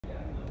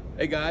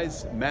Hey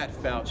guys, Matt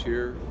Fouch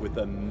here with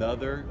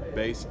another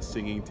bass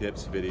singing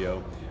tips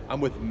video.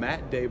 I'm with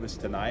Matt Davis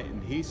tonight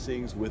and he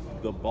sings with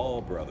the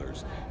Ball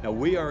Brothers. Now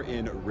we are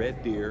in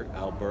Red Deer,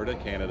 Alberta,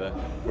 Canada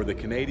for the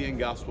Canadian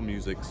Gospel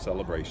Music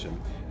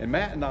Celebration. And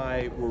Matt and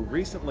I were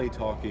recently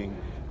talking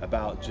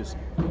about just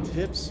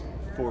tips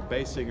for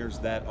bass singers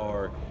that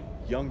are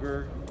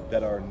younger,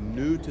 that are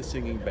new to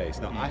singing bass.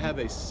 Now I have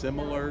a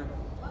similar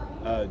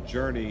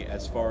journey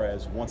as far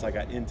as once I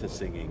got into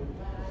singing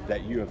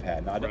that you have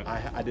had. Now, Right.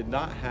 I did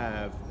not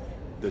have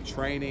the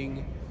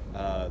training,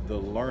 the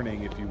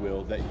learning, if you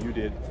will, that you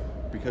did,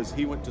 because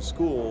he went to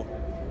school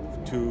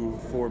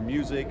for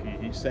music.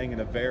 He sang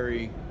in a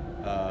very,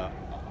 I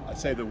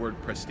say the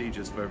word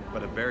prestigious,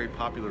 but a very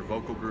popular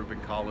vocal group in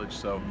college.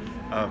 So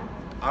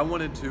I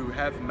wanted to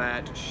have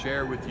Matt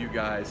share with you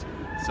guys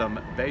some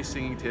bass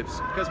singing tips,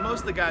 because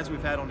most of the guys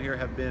we've had on here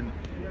have been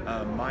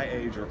my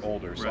age or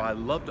older. So Right. I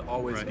love to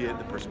always Right. get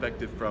the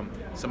perspective from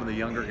some of the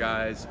younger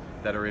guys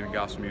that are in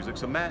gospel music.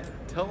 So Matt,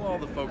 tell all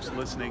the folks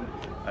listening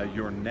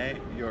your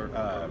name,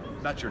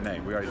 not your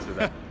name, we already said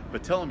that,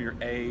 but tell them your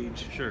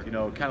age, Sure. you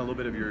know, kind of a little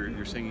bit of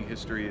your singing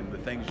history and the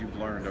things you've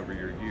learned over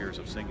your years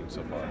of singing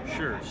so far.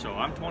 Sure. So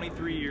I'm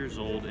 23 years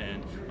old,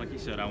 and like you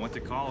said, I went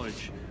to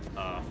college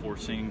for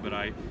singing, but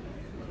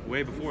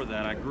way before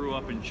that, I grew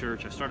up in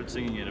church. I started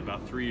singing at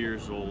about 3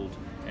 years old,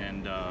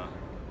 and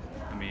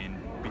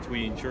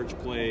between church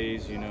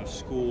plays,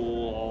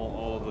 school,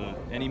 all of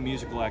any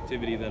musical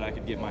activity that I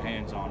could get my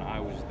hands on, I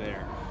was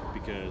there,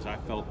 because I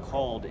felt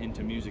called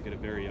into music at a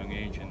very young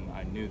age, and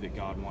I knew that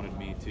God wanted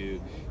me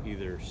to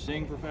either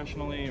sing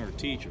professionally or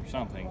teach or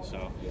something.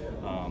 So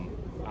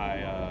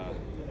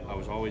I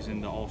was always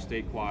in the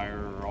all-state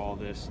choir or all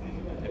this,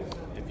 and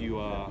if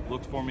you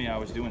looked for me, I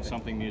was doing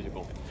something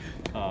musical.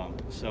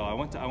 So I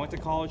went to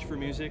college for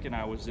music, and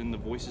I was in the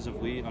Voices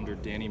of Lee under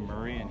Danny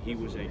Murray, and he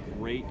was a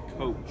great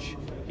coach.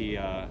 He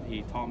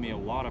taught me a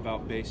lot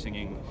about bass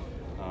singing,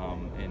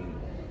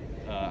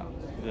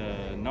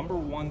 the number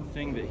one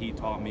thing that he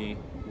taught me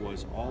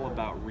was all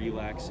about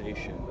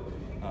relaxation.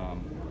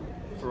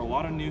 For a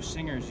lot of new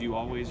singers, you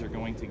always are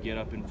going to get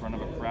up in front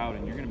of a crowd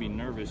and you're going to be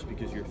nervous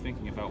because you're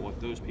thinking about what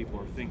those people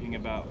are thinking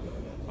about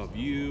of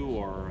you,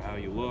 or how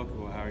you look,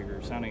 or how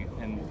you're sounding,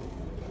 and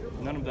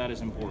none of that is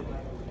important.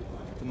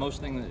 The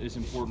most thing that is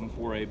important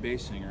for a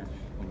bass singer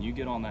when you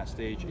get on that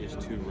stage is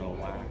to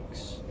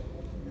relax.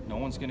 No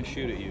one's going to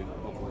shoot at you,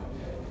 hopefully.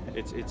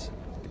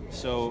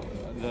 So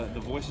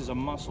the voice is a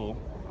muscle,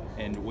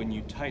 and when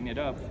you tighten it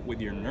up with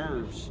your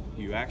nerves,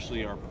 you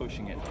actually are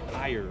pushing it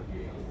higher.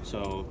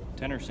 So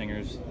tenor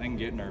singers, they can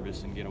get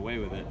nervous and get away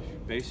with it.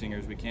 Bass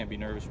singers, we can't be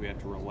nervous, we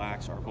have to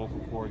relax. Our vocal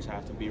cords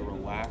have to be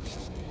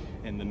relaxed.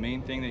 And the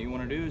main thing that you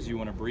want to do is you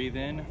want to breathe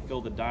in,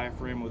 fill the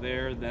diaphragm with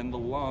air, then the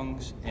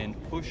lungs, and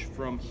push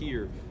from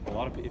here.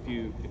 If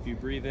you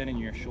breathe in and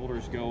your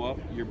shoulders go up,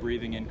 you're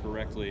breathing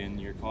incorrectly and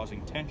you're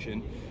causing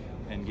tension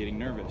and getting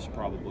nervous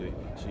probably.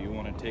 So you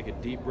want to take a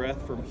deep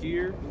breath from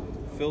here,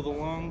 fill the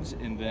lungs,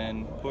 and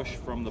then push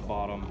from the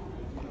bottom.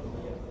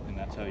 And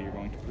that's how you're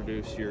going to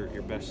produce your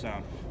best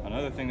sound.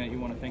 Another thing that you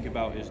want to think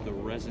about is the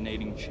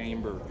resonating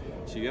chamber.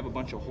 So you have a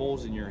bunch of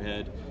holes in your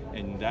head,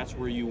 and that's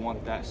where you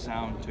want that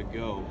sound to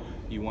go.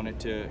 You want it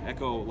to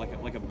echo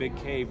like a big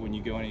cave. When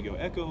you go in and you go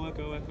echo,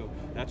 echo, echo.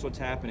 That's what's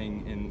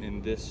happening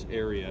in this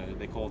area.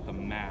 They call it the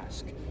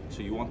mask.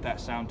 So you want that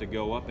sound to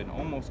go up and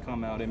almost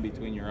come out in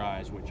between your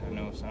eyes, which I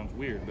know sounds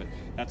weird, but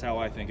that's how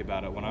I think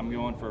about it. When I'm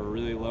going for a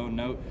really low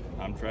note,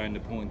 I'm trying to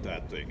point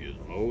that thing as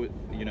low,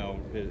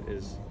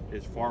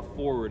 as far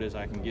forward as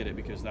I can get it,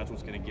 because that's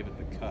what's going to give it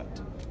the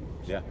cut.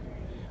 Yeah.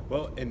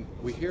 Well, and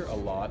we hear a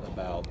lot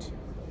about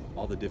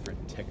all the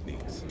different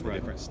techniques, the Right.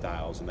 different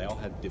styles, and they all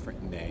have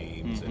different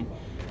names. Mhm.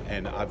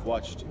 And I've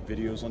watched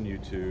videos on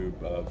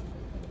YouTube of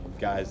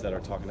guys that are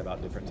talking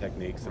about different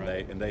techniques, and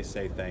Right. they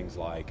say things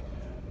like,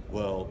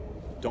 well,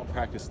 don't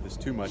practice this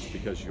too much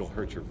because you'll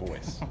hurt your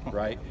voice,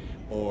 right?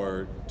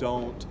 Or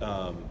don't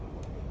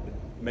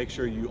make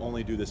sure you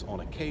only do this on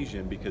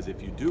occasion, because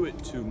if you do it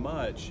too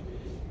much,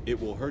 it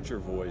will hurt your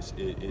voice,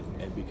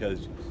 and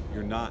because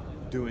you're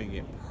not doing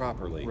it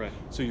properly. Right.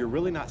 So you're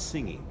really not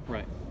singing.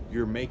 Right.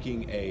 You're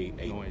making a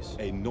Noise.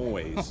 a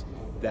noise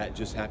that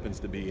just happens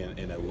to be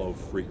in a low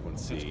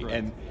frequency. That's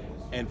correct.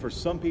 And for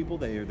some people,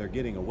 they're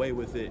getting away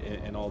with it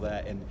and all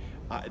that, and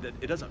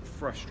it doesn't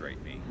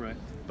frustrate me. Right.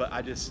 But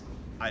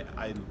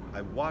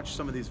I watch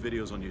some of these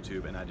videos on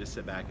YouTube, and I just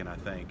sit back and I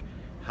think,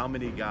 how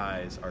many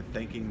guys are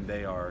thinking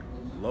they are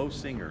low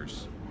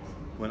singers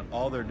when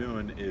all they're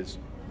doing is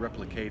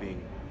replicating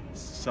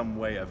some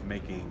way of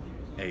making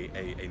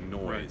a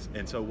noise. Right.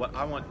 And so what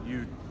I want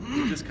you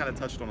just kind of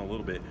touched on a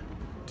little bit.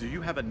 Do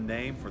you have a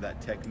name for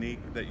that technique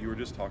that you were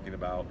just talking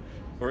about,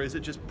 or is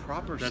it just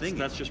proper singing?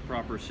 That's just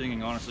proper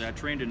singing, honestly. I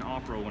trained in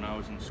opera when I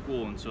was in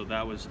school, and so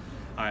that was,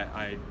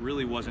 I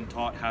really wasn't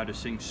taught how to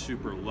sing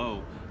super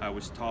low. I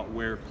was taught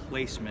where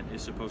placement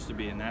is supposed to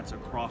be, and that's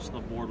across the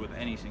board with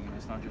any singing.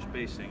 It's not just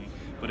bass singing,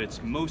 but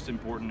it's most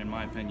important, in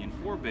my opinion,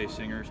 for bass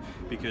singers,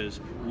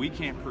 because we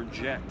can't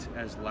project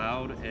as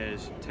loud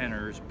as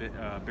tenors,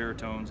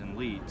 baritones, and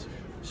leads.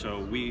 So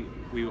we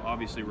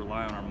obviously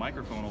rely on our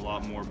microphone a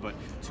lot more, but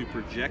to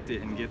project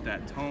it and get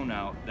that tone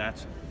out,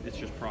 it's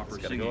just proper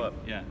It's gotta singing. go up.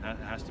 Yeah, it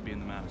has to be in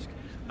the mask.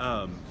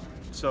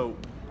 So,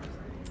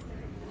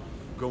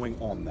 going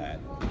on that,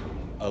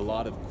 a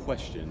lot of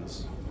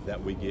questions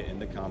that we get in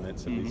the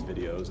comments of these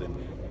videos, and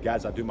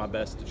guys, I do my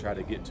best to try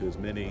to get to as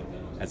many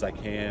as I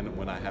can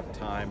when I have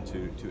time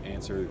to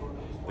answer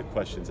the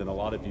questions. And a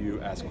lot of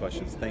you ask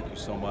questions. Thank you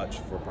so much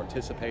for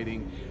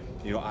participating.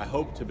 You know, I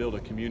hope to build a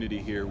community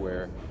here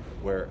where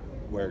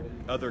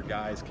other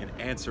guys can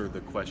answer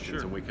the questions, Sure.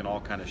 and we can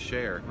all kind of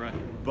share. Right.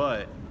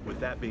 But with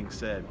that being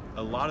said,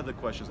 a lot of the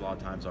questions a lot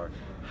of times are,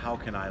 how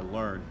can I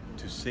learn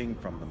to sing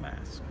from the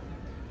mask?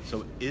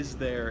 So is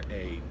there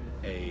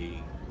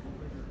an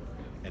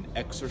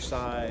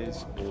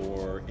exercise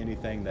or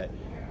anything that,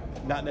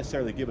 not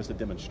necessarily give us a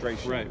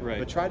demonstration, Right.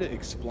 but try to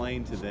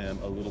explain to them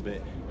a little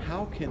bit,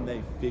 how can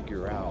they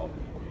figure out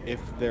if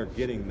they're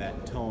getting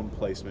that tone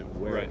placement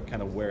where Right.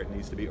 kind of where it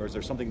needs to be, or is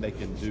there something they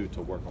can do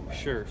to work on that?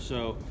 Sure.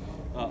 So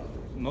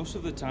most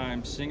of the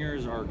time,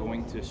 singers are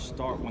going to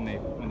start when they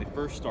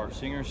first start.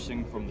 Singers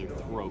sing from their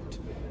throat,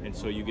 and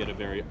so you get a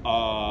very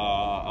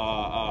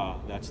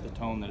That's the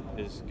tone that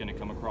is going to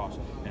come across,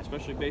 and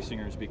especially bass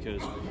singers,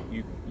 because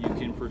you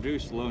can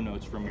produce low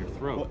notes from your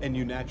throat. Well, and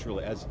you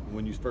naturally,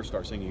 when you first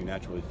start singing, you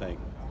naturally think,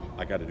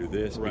 I got to do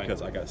this Right.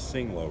 because I got to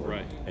sing lower,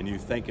 Right. and you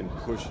think and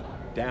push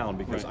down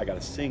because Right. I got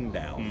to sing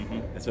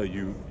down, and so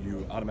you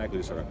automatically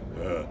just start,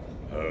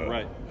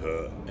 Right.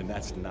 and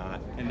that's not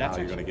And how that's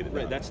you're going to get it done.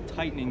 right, that's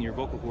tightening your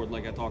vocal cord,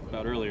 like I talked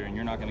about earlier, and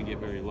you're not going to get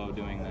very low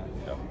doing that.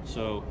 Yep.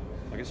 So,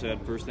 like I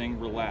said, first thing,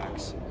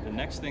 relax. The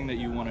next thing that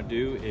you want to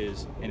do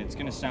is, and it's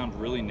going to sound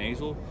really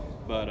nasal,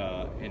 but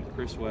and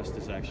Chris West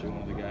is actually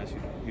one of the guys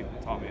who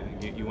taught me.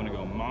 You want to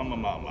go mama,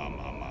 mama,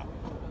 mama,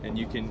 and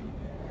you can.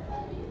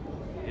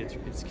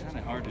 It's kind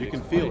of hard to. You can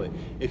explain. feel it.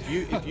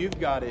 If you've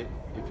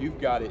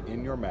got it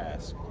in your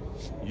mask,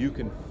 you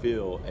can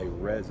feel a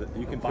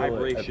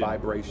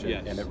vibration,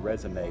 Yes. and it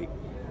resonate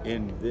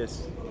in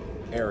this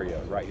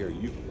area right here.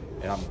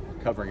 And I'm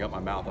covering up my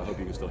mouth. I hope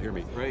you can still hear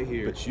me. Right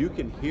here. But you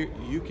can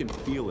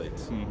feel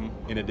it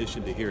in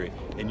addition to hearing,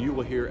 and you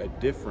will hear a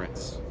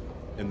difference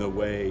in the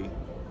way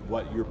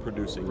what you're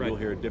producing. Right. You'll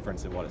hear a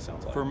difference in what it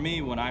sounds like. For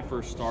me, when I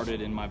first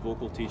started and my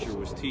vocal teacher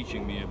was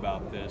teaching me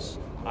about this,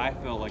 I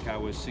felt like I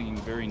was singing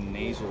very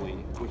nasally,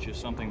 which is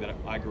something that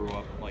I grew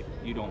up like.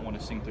 You don't want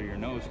to sing through your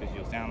nose because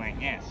you'll sound like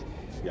yes.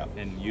 Yeah.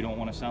 And you don't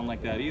want to sound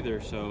like that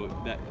either. So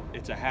that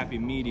it's a happy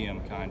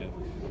medium kind of.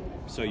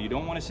 So you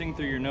don't want to sing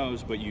through your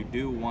nose, but you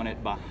do want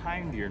it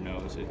behind your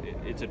nose.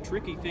 It's a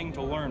tricky thing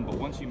to learn, but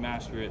once you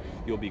master it,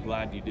 you'll be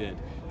glad you did,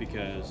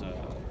 because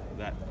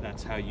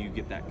that's how you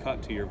get that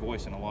cut to your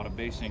voice. And a lot of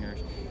bass singers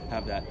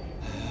have that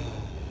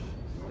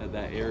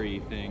airy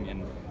thing.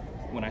 And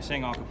when I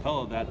sang a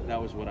cappella,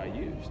 that was what I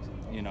used,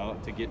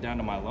 to get down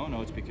to my low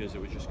notes, because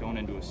it was just going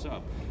into a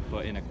sub.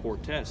 But in a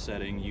quartet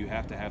setting, you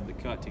have to have the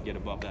cut to get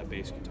above that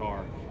bass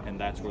guitar, and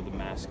that's where the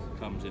mask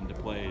comes into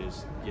play,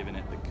 is giving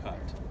it the cut.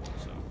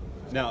 So.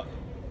 Now,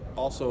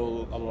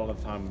 also a lot of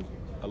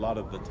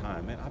the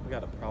time, man, I've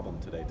got a problem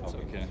today talking.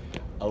 It's okay.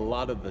 A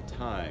lot of the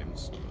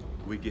times,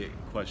 we get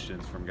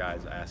questions from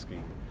guys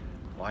asking,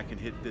 "Well, I can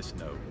hit this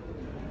note.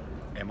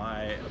 Am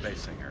I a bass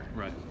singer?"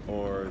 Right.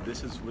 Or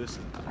this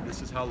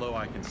is how low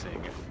I can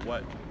sing.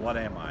 What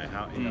am I?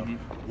 How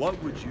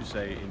What would you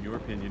say, in your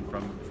opinion,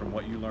 from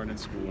what you learned in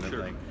school and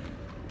Sure.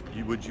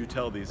 everything? Would you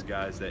tell these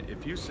guys that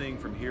if you sing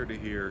from here to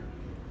here,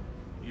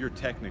 you're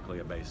technically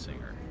a bass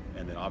singer,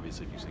 and then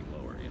obviously if you sing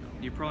lower,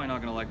 You're probably not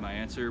gonna like my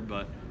answer,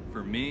 but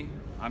for me,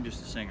 I'm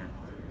just a singer.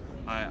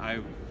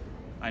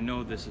 I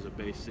know this is a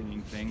bass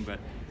singing thing, but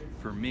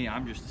for me,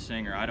 I'm just a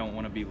singer. I don't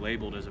want to be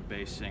labeled as a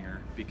bass singer,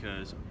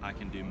 because I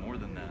can do more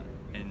than that,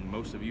 and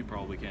most of you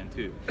probably can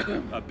too.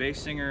 A bass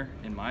singer,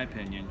 in my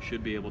opinion,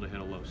 should be able to hit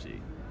a low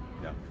C.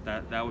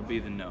 Yeah. That would be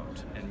the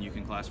note, and you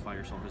can classify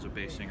yourself as a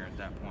bass singer at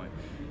that point.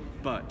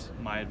 But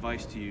my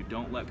advice to you,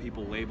 don't let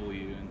people label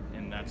you,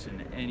 and that's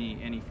in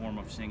any form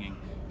of singing.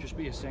 Just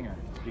be a singer,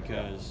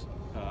 because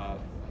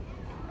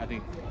I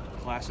think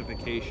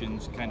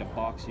classifications kind of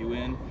box you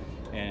in,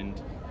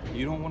 and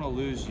you don't want to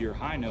lose your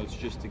high notes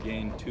just to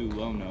gain 2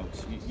 low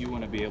notes. You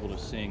want to be able to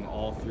sing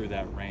all through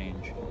that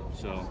range.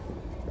 So,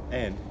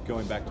 And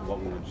going back to what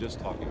we were just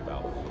talking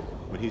about,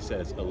 when he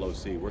says a low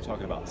C, we're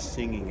talking about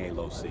singing a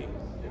low C,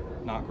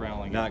 not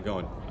growling. not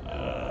going.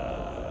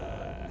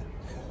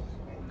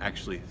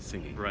 Actually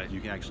singing. Right.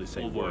 You can actually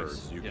say Full words.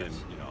 voice. You Yes.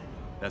 can,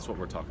 that's what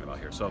we're talking about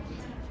here. So,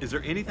 is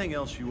there anything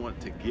else you want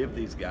to give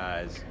these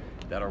guys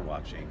that are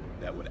watching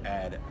that would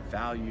add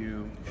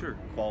value, Sure.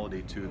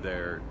 quality to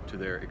their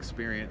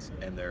experience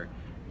and their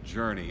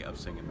journey of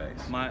singing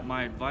bass?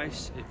 My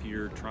advice, if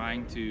you're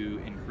trying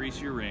to increase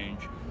your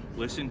range,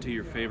 listen to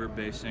your favorite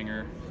bass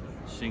singer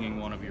singing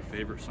one of your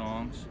favorite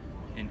songs,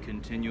 and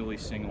continually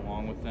sing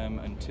along with them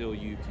until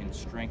you can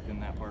strengthen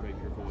that part of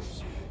your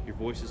voice. Your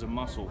voice is a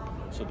muscle,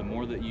 so the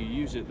more that you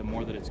use it, the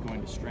more that it's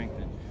going to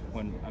strengthen.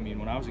 When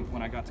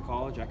I got to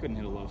college, I couldn't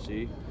hit a low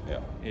C.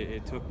 Yeah.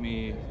 It took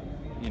me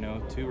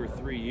 2 or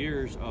 3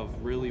 years of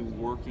really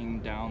working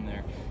down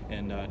there.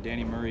 And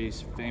Danny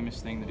Murray's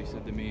famous thing that he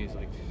said to me is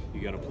like,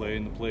 you got to play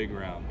in the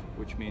playground,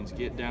 which means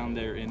get down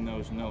there in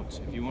those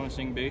notes. If you want to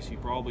sing bass, you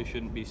probably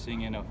shouldn't be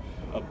singing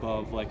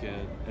above like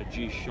a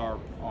G sharp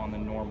on the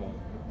normal.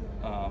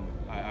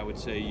 I would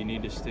say you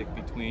need to stick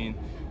between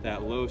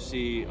that low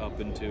C up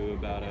into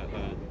about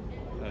a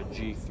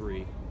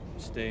G3.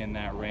 Stay in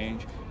that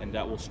range, and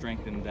that will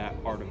strengthen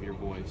that part of your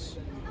voice.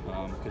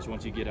 Because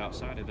once you get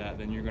outside of that,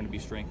 then you're going to be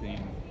strengthening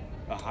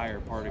a higher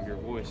part of your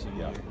voice, and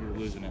you're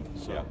losing it.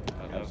 So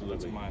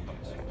that's my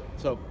advice.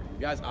 So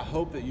guys, I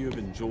hope that you have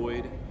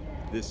enjoyed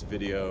this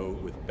video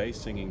with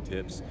bass singing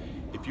tips.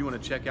 If you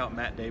want to check out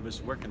Matt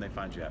Davis, where can they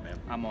find you at, man?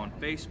 I'm on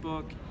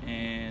Facebook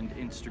and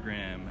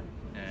Instagram.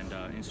 And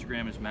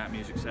Instagram is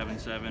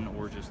MattMusic77,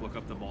 or just look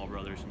up the Ball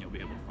Brothers and you'll be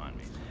able to find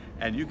me.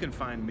 And you can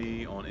find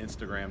me on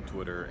Instagram,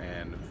 Twitter,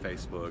 and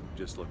Facebook.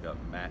 Just look up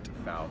Matt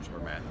Fouch or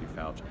Matthew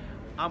Fouch.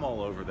 I'm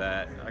all over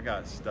that. I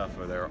got stuff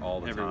over there all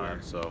the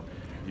time, so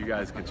you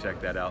guys can check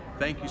that out.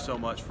 Thank you so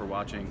much for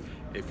watching.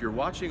 If you're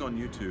watching on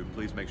YouTube,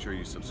 please make sure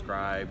you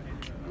subscribe,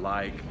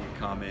 like,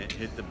 comment,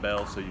 hit the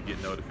bell so you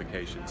get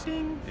notifications.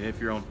 Ding. And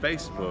if you're on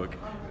Facebook,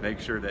 make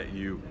sure that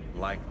you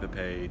like the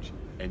page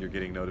and you're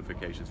getting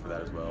notifications for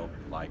that as well.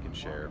 Like and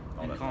share,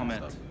 all that fun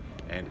stuff.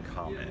 And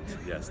comment.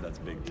 Yes, that's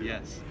big too.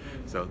 Yes.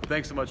 So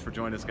thanks so much for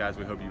joining us, guys.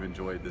 We hope you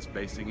enjoyed this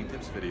bass singing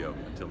tips video.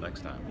 Until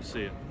next time. We'll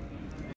see you.